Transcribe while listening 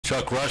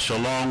Chuck Rush, a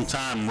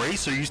long-time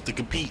racer, used to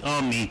compete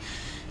on the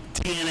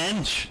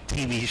TNN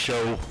TV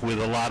show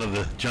with a lot of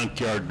the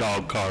junkyard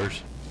dog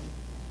cars.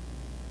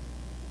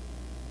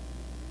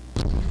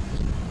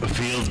 The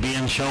field's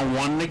being shown,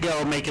 one to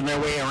go, making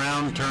their way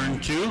around turn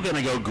 2. Going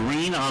to go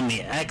green on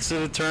the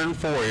exit of turn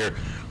 4 here.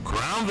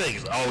 Crown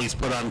Vics always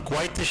put on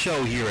quite the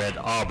show here at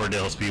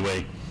Auburndale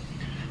Speedway.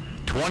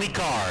 20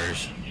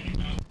 cars.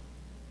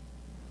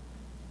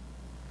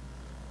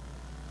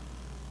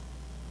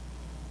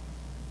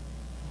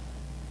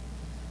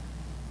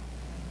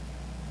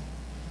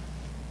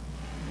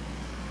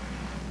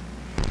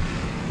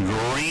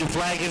 Green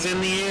flag is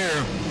in the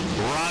air.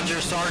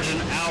 Roger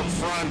Sargent out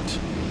front.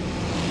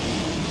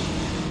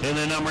 In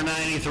the number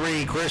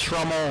 93, Chris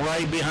Rummel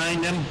right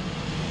behind him.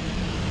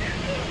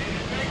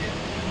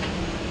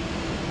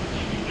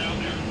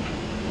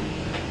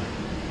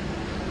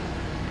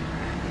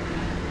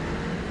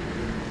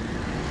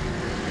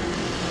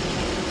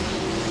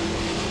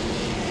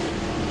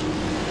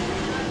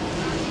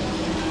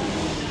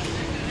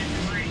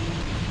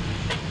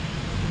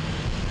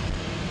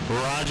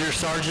 Roger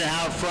Sargent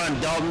out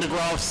front, Dalton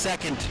DeGroff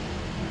second,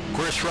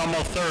 Chris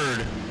Rummel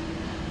third.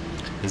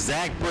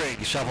 Zach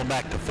Briggs shuffle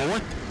back to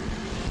fourth.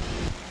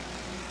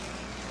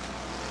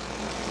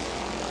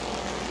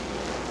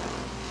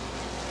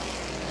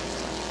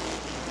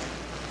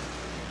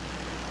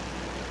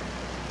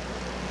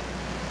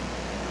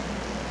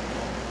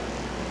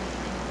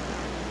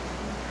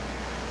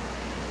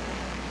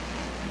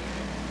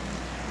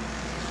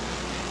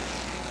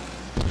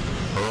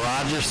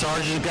 Roger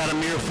Sargent got a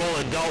mirror full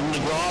of Dalton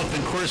DeGroff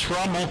and Chris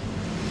Rummel.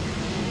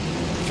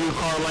 A few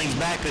car lengths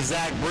back to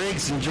Zach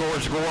Briggs and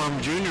George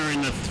Gorham Jr.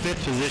 in the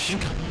 5th position.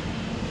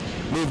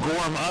 Moved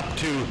Gorham up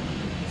to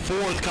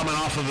 4th, coming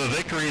off of a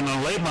victory in the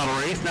late model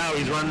race. Now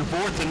he's running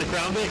 4th in the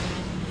Crown Vic.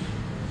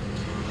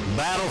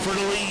 Battle for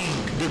the lead.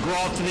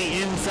 DeGroff to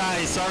the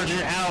inside,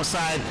 Sargent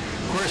outside.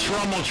 Chris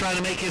Rummel trying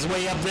to make his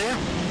way up there.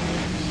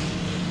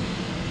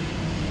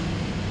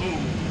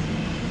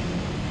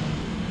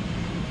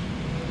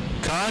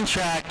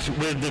 Contract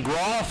with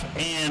DeGroff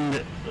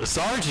and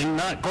Sargent,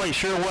 not quite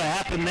sure what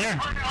happened there.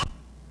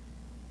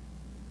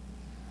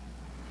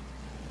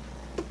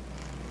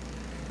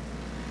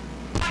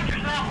 Watch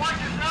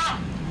yourself.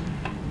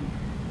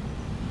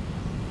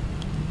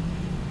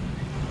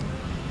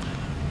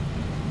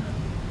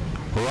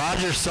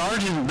 Roger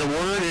Sargent, the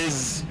word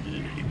is,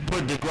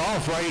 put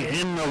DeGroff right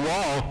in the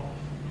wall.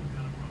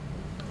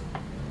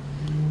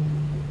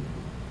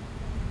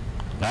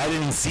 I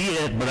didn't see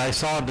it, but I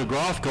saw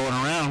DeGroff going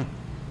around.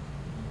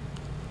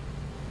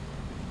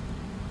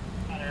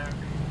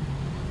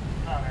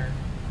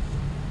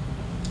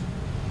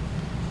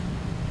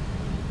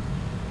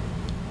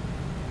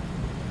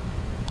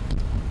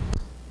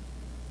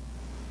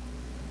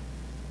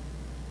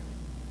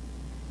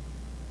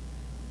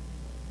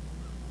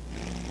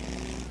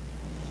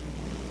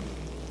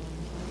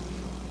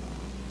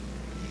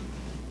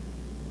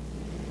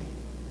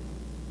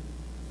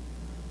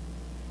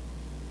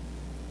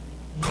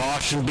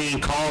 Caution being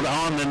called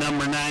on the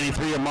number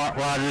 93 of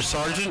Roger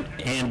Sargent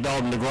and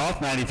Dalton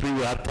DeGroff. 93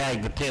 will have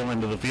tagged the tail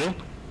end of the field.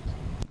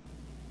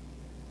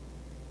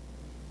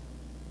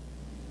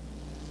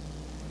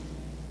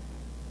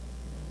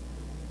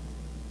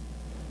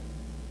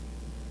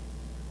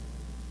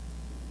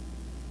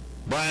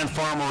 Brian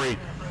Farmery,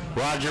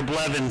 Roger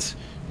Blevins,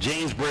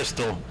 James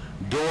Bristol,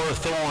 Dora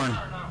Thorne,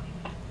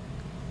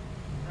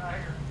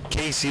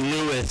 Casey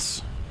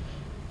Lewis,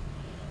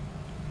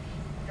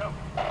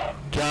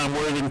 John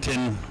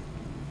Worthington,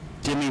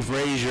 Jimmy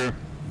Frazier,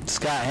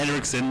 Scott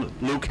Hendrickson,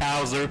 Luke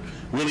Hauser,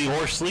 Willie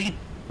Horsley.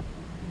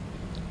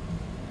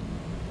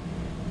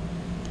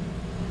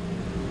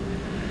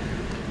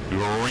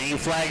 Green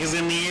flag is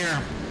in the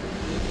air.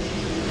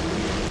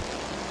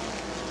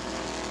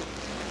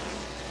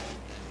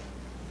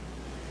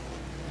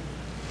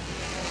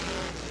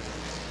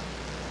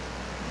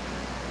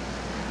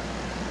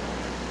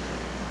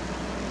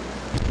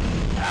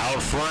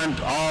 Out front,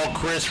 all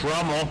Chris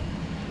Rummel.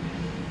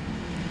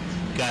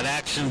 Got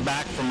action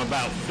back from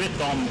about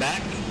 5th on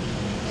back.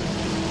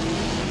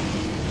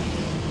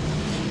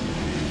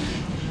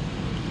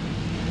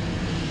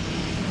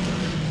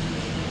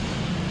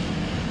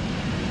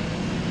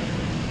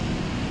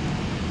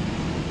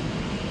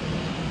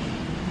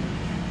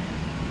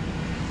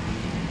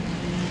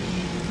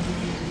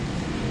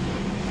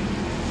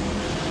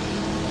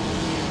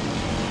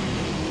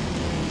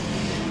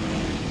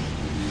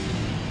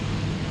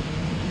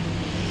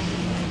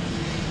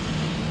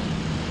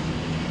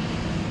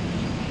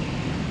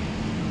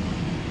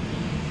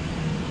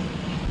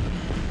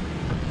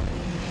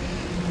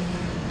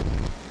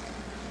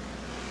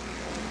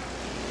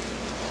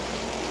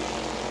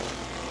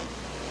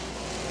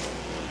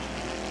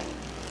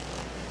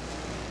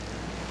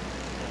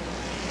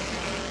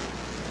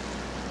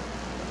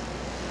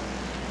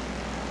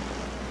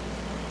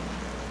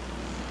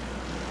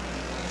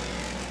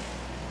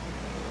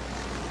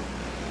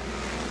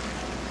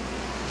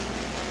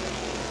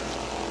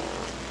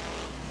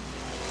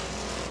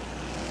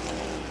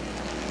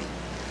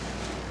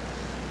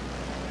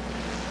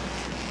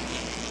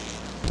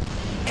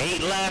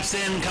 8 laps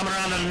in, coming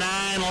around to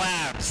 9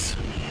 laps.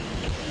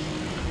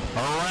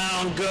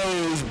 Around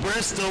goes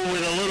Bristol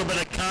with a little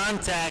bit of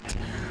contact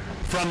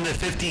from the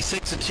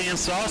 56 of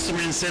Chance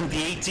Saucerman, sent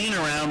the 18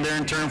 around there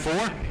in turn 4.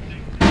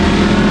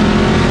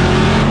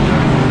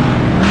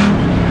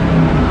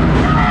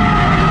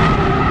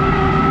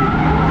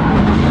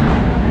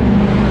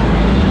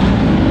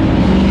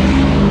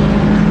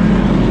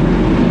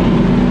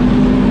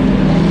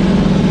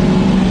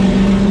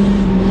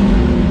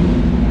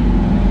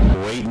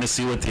 Waiting to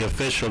see what the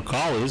official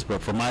call is,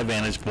 but from my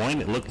vantage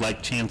point, it looked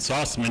like Chance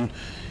Saucerman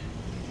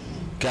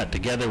got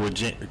together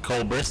with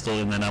Cole Bristol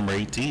in the number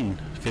 18,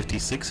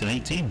 56 and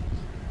 18.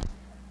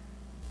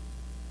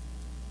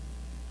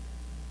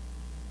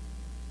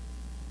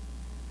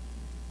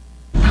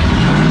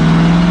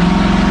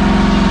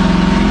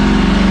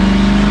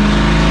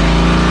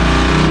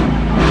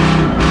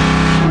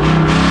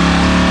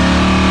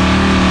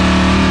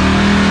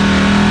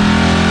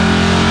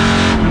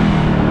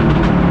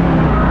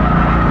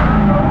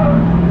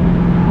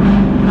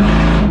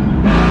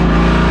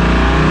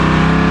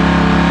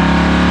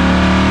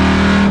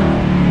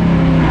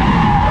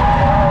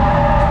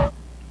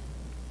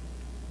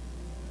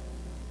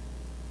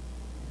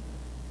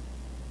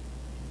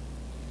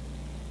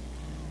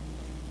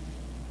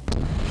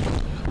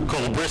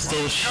 Cole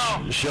Bristol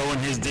showing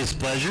his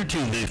displeasure to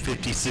the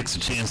 56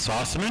 of Chance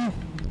Saucerman.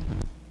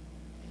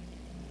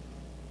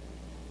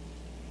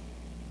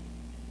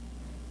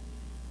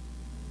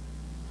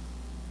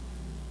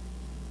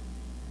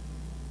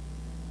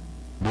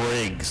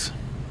 Briggs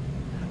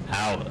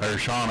out, or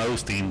Sean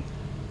Osteen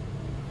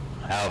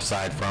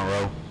outside front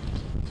row.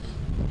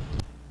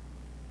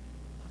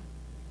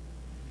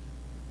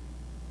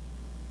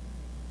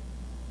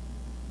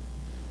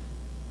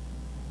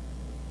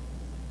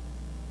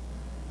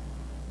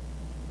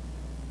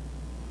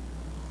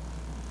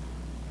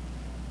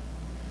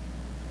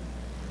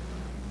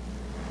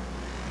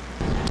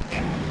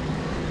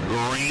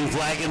 Green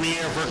flag in the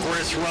air for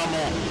Chris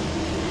Rummel.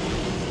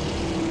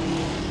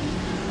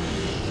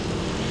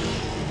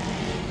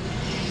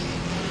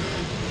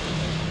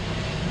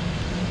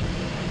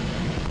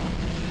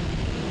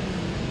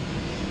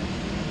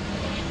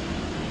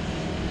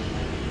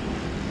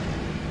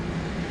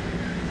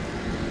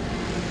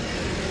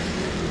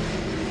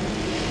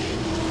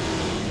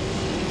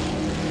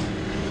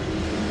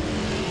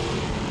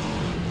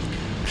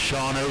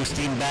 Sean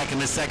Osteen back in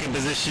the second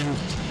position.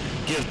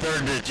 Give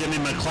third to Jimmy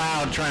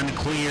McLeod, trying to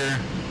clear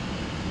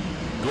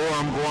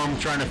Gorham. Gorham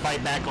trying to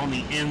fight back on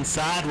the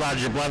inside.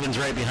 Roger Blevins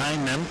right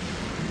behind them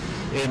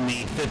in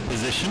the fifth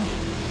position.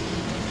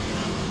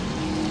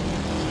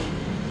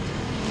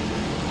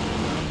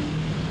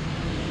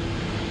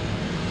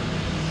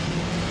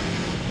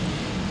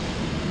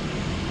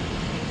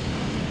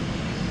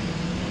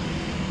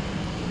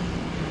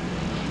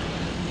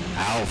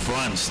 Out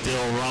front,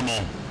 still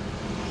Rummel.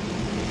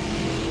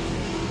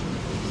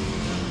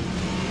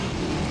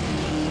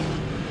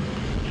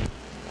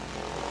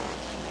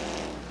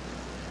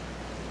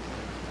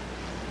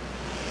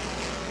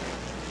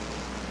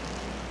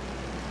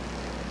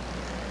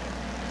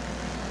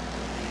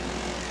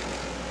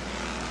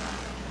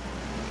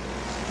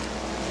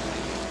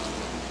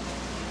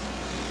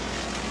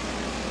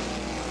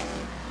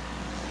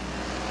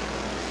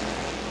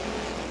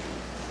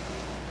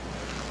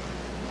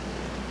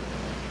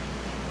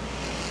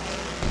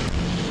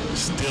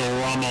 Still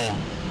Rummel,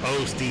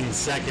 Osteen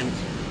second,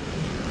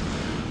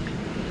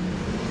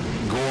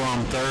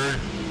 Gorham third.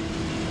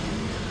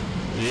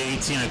 The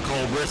 18 of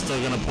Cole Bristol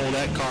going to pull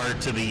that car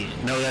to the,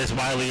 no, that's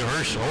Wiley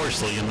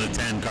Horsley in the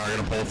 10 car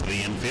going to pull to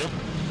the infield.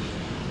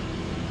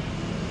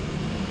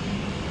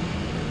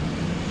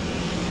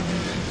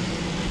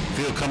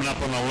 Field coming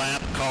up on the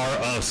lap car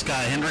of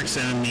Scott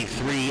Hendrickson in the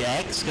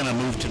 3X, going to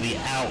move to the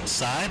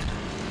outside.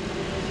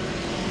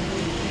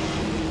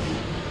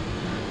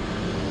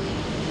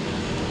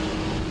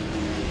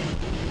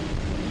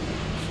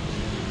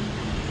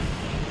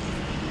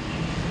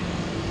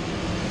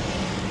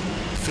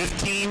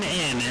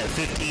 In,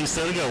 15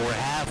 still to go. We're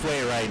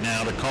halfway right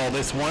now to call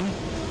this one.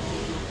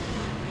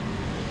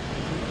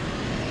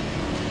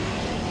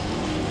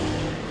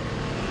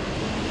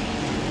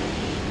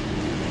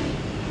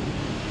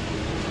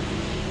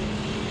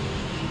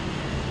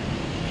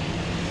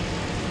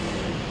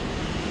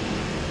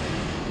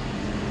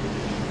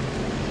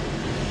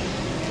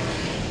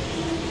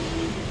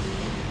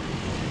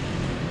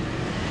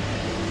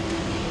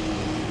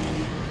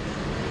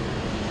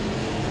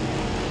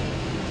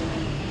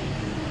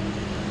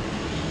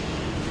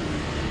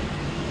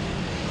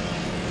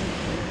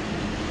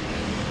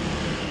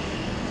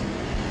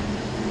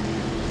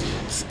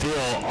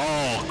 Still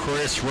all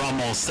Chris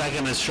Rummel.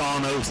 Second is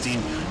Sean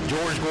Osteen.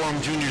 George Gorham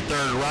Jr.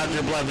 third.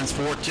 Roger Blevins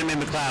fourth. Jimmy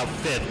McLeod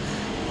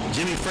fifth.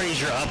 Jimmy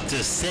Frazier up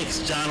to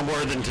sixth. John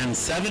Worthington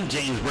seventh.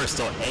 James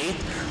Bristol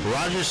eighth.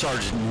 Roger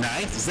Sargent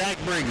ninth. Zach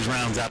Briggs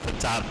rounds out the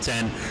top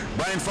 10.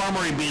 Brian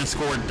Farmery being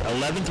scored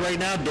 11th right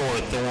now.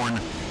 Dora Thorne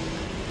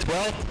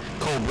 12th.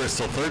 Cole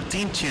Bristol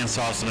 13th, Chance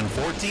Osman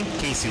 14th,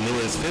 Casey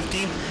Lewis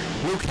 15th,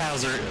 Luke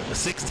Hauser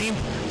 16th,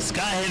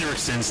 Scott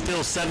Hendrickson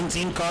still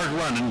 17 cars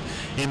running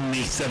in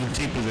the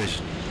 17th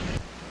position.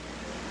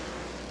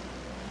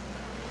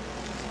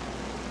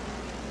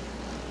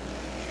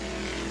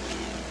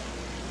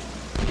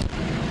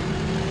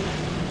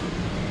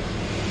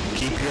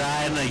 Keep your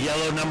eye on the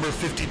yellow number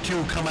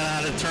 52 coming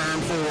out of turn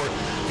 4.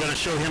 Going to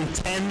show him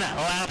 10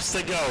 laps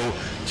to go.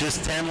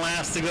 Just 10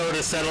 laps to go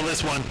to settle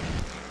this one.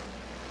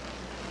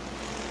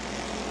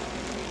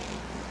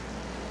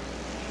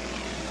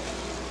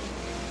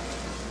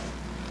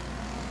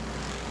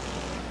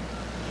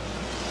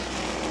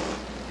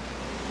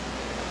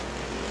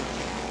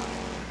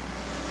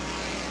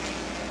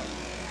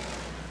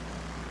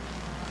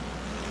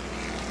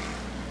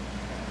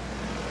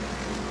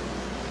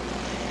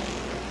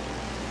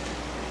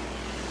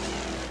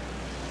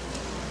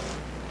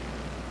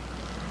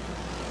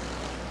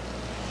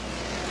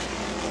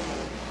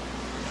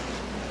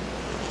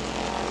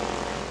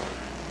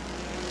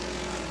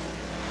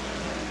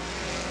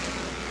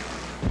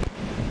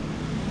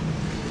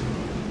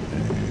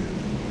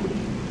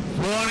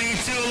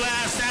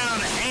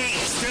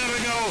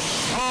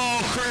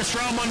 Chris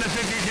Rummel in the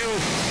 52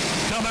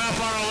 coming up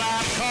on a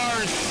lap.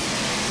 Cars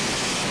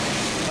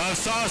of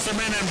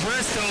Saucerman and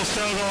Bristol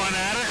still going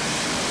at it.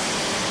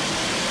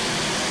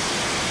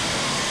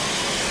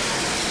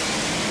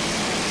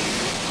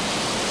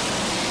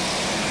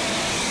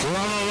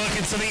 Rummel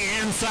looking to the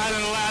inside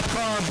of the lap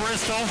car of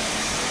Bristol.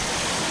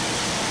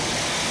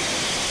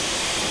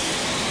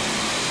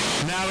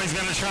 Now he's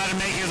going to try to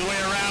make his way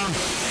around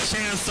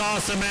Chance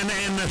Saucerman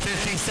in the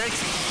 56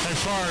 as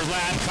far as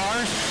lap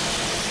cars.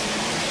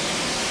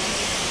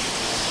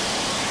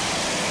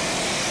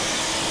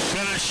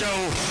 Show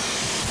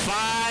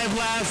 5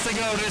 laps to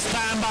go this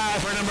time by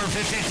for number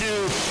 52,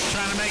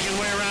 trying to make his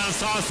way around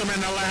Saucerman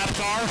in the lap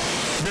car.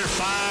 There's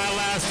 5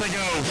 laps to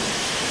go.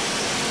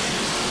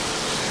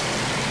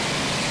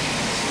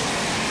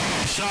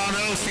 Sean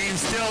Osteen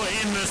still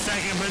in the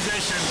 2nd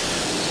position.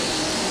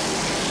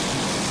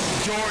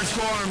 George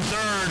Gorham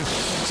 3rd,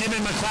 Jimmy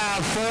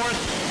McLeod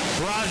 4th,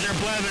 Roger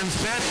Blevins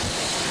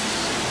 5th.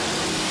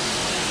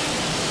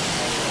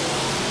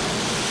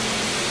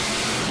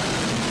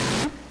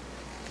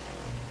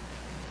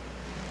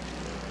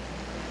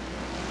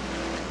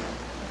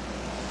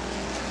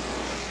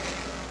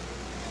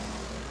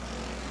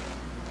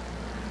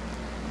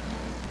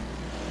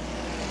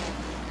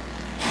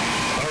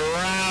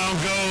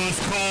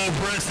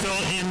 Bristol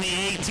in the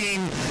 18,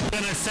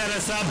 going to set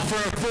us up for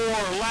a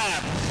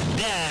 4-lap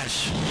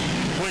dash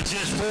with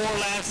just 4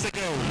 laps to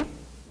go.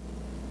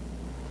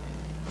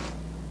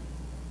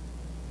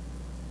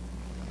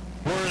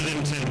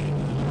 Worthington.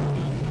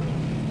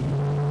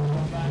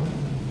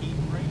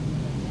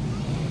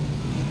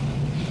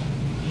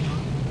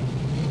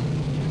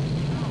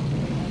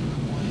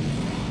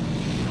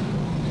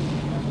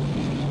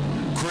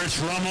 Chris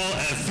Rummel,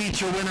 a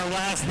feature winner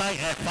last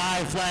night at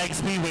Five Flag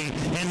Speedway,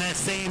 and that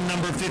same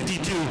number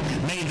 52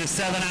 made the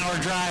 7-hour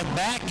drive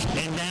back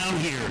and down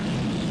here.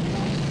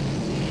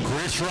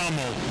 Chris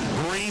Rummel,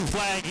 green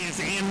flag is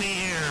in the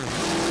air.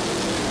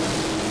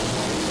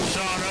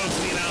 Sean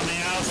Osteen on the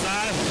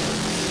outside.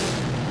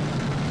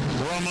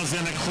 Rummel's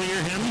going to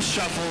clear him,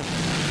 shuffle.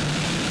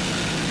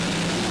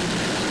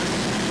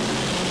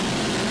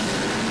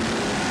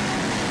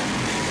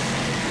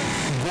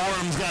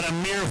 Gorham's got a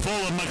mirror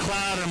full of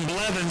McLeod and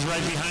Blevins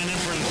right behind him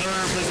for the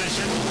 3rd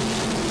position.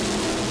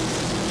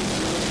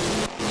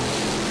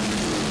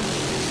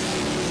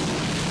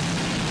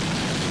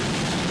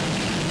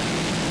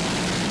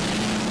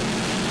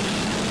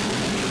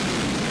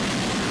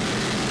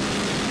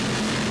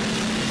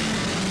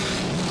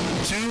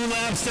 Two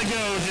laps to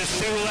go,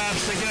 just 2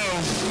 laps to go.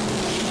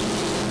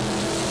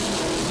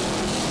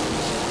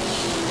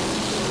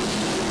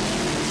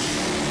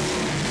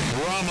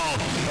 Rummel,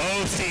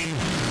 Osteen,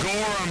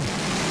 Gorham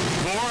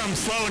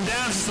slowing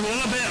down just a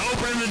little bit,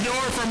 opening the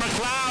door for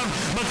McLeod.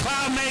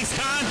 McLeod makes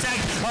contact.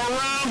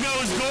 Around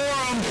goes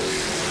Gorham.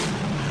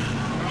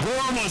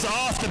 Gorham was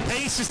off the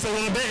pace just a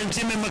little bit, and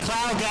Jimmy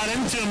McLeod got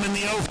into him in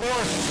the 04.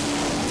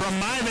 From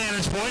my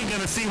vantage point,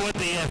 going to see what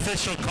the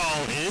official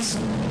call is.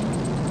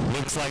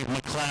 Looks like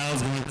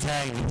McLeod's going to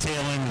tag the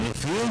tail end of the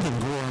field,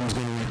 and Gorham's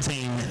going to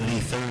retain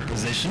the 3rd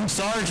position.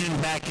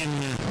 Sargent back in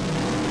the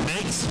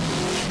mix.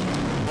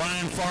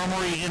 Brian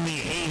Farmery in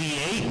the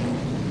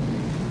 88.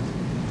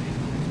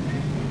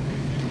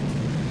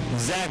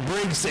 Zach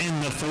Briggs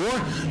in the 4.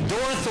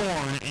 Dora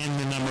Thorne in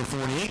the number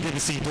 48. Good to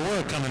see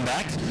Dora coming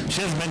back.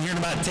 She hasn't been here in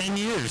about 10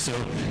 years, so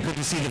good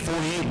to see the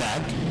 48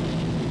 back.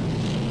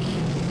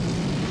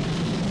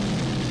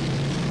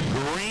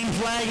 Green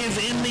flag is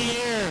in the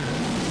air.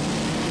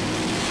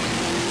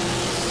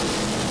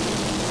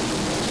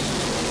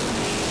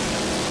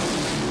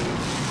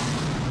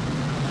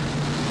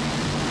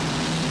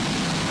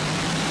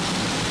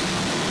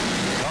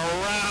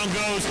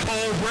 Goes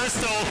Cole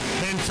Bristol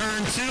in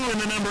turn 2 in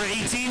the number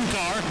 18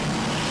 car.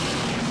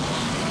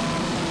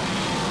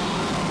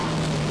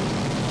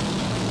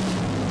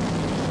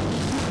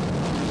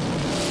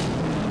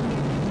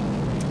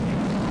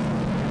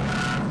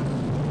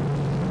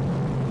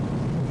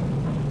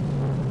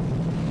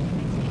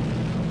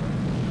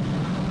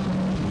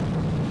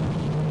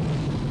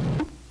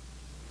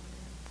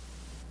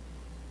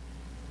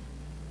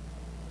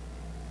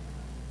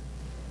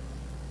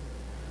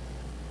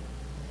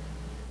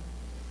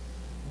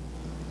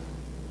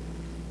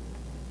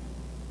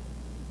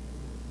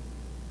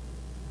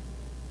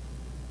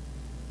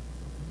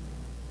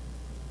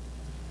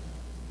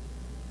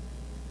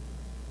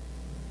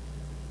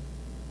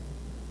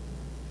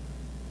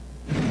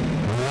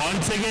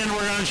 once again,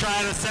 we're going to try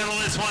to settle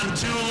this one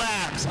 2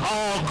 laps.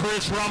 All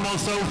Chris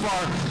Rummel so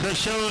far. Does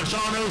Sean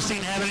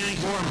Osteen have anything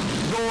for him?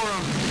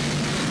 Gorham.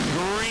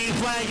 Green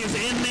flag is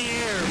in the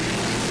air.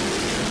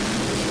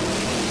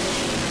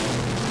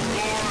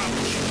 Gorham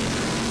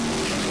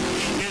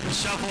getting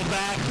shuffled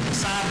back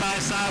side by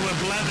side with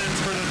Blevins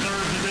for the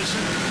 3rd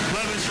position.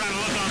 Blevins trying to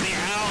look on the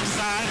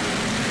outside.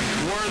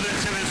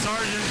 Worthington and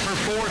Sargent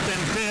for 4th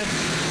and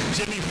 5th.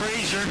 Jimmy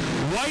Frazier.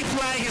 White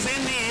flag is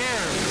in the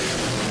air.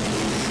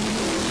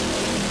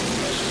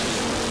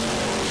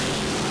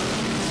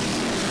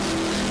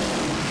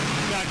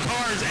 Got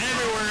cars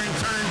everywhere in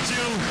turn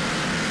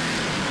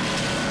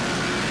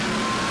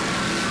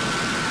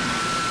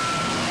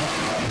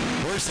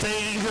 2. We're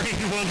staying green.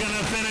 We're going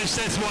to finish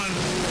this one.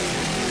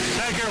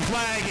 Checker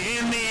flag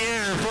in the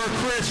air for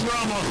Chris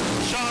Rummel.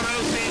 Sean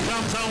Osteen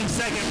comes home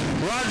 2nd.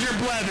 Roger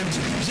Blevins.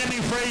 Jimmy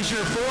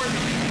Frazier 4th.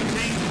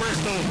 James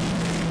Bristol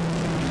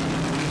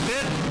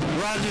 5th.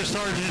 Roger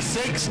Sargent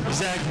 6th.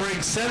 Zach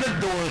Briggs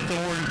 7th. Dora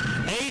Thorne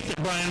 8th.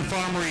 Brian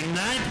Farmery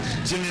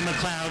 9th. Jimmy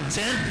McLeod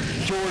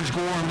 10th. George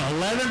Gorham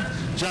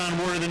 11th. John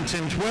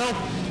Worthington 12th.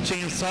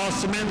 James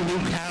Sossaman,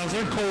 Luke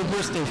Hauser, Cole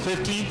Bristol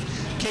 15th.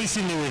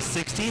 Casey Lewis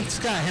 16th.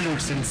 Scott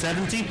Hendrickson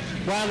 17th.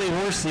 Riley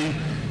Horsley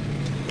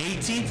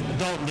 18th.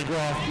 Dalton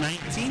DeGroff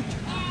 19th.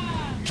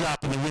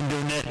 Dropping the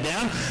window net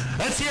down.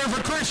 Let's hear it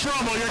for Chris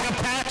Rummel, your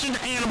Compassion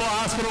Animal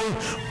Hospital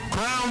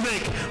Crown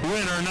Vic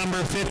winner,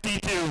 number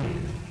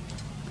 52.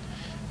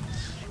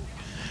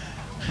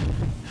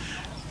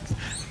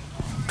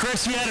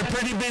 Chris, you had a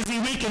pretty busy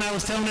week, and I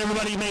was telling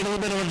everybody you made a little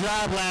bit of a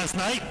drive last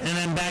night and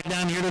then back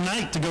down here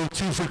tonight to go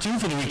 2 for 2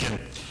 for the weekend.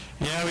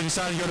 Yeah, we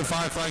decided to go to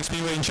Five Flags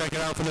Speedway and check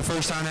it out for the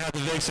first time at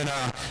the Vicks, and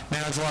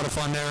man, it's a lot of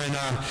fun there. And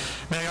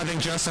man, I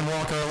think Justin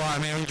Walker a lot.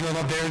 Man, we drove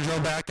up there,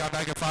 drove back, got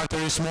back at 5:30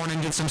 this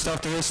morning, did some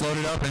stuff to this,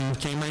 loaded up, and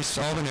came race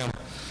Auburndale.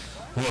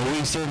 Well,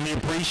 we certainly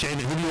appreciate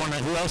it. Who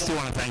else do you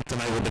want to thank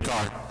tonight with the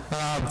car?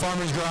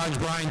 Farmer's Garage,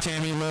 Brian,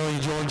 Tammy, Lily,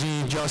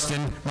 Georgie,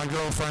 Justin, my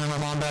girlfriend, and my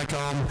mom back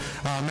home,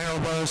 Merrill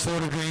Brothers,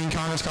 Florida Green,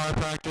 Connor's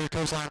Chiropractor,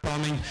 Coastline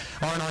Plumbing,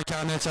 R&R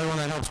Cabinets, everyone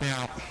that helps me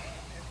out.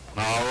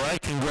 All right,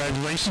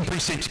 congratulations.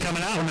 Appreciate you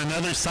coming out on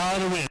another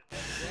solid win.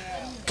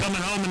 Coming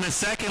home in the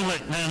second,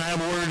 and I have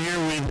a word here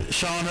with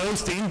Sean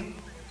Osteen.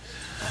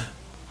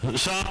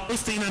 Sean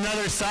Osteen,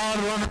 another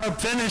solid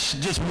runner-up finish,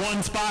 just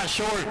 1 spot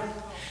short.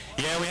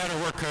 Yeah, we had our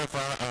work cut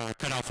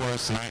out for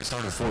us tonight.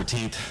 Started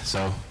 14th,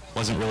 so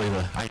wasn't really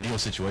the ideal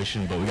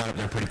situation, but we got up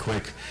there pretty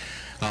quick.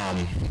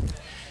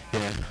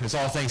 Yeah, it's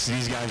all thanks to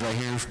these guys right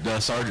here, the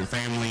Sargent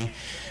family,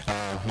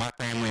 my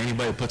family,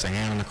 anybody who puts a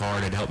hand on the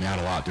car. They'd help me out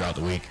a lot throughout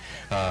the week.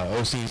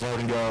 Osteen's Load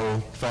and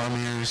Go,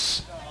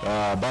 Farmers,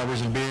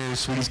 Barbers and Beers,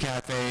 Sweeties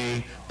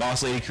Cafe,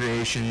 Boss Lady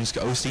Creations,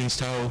 Osteen's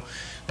Tow.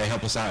 They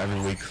help us out every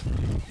week.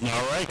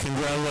 All right,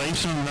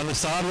 congratulations. Another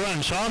solid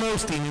run. Sean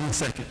Osteen in the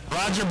second.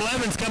 Roger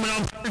Blevins coming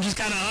on third, just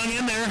kind of hung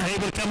in there,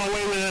 able to come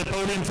away with a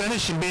podium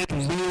finish and be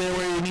there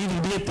where you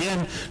needed to be at the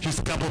end, just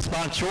a couple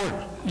spots short.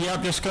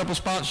 Yep, just a couple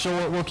spots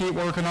short. We'll keep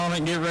working on it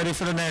and get ready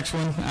for the next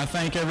one. I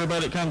thank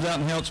everybody that comes out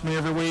and helps me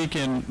every week,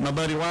 and my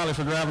buddy Wiley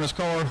for driving his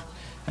car,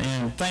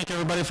 and thank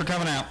everybody for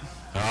coming out.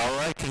 All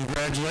right,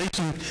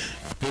 congratulations.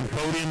 Good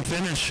podium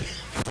finish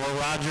for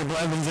Roger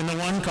Blevins in the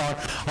 1 car.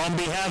 On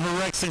behalf of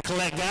Rex and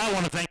Collect Guy, I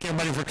want to thank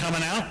everybody for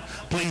coming out.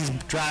 Please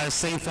drive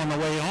safe on the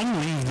way home.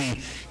 Leave the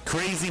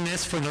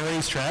craziness for the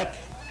racetrack.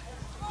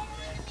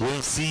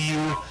 We'll see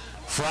you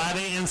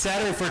Friday and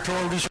Saturday for a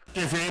tour of the show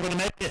if you're able to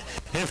make it.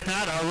 If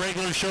not, our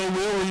regular show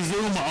will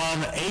resume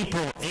on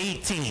April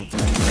 18th.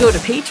 Go to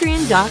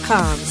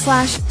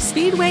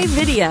patreon.com/Speedway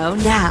Video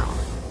now.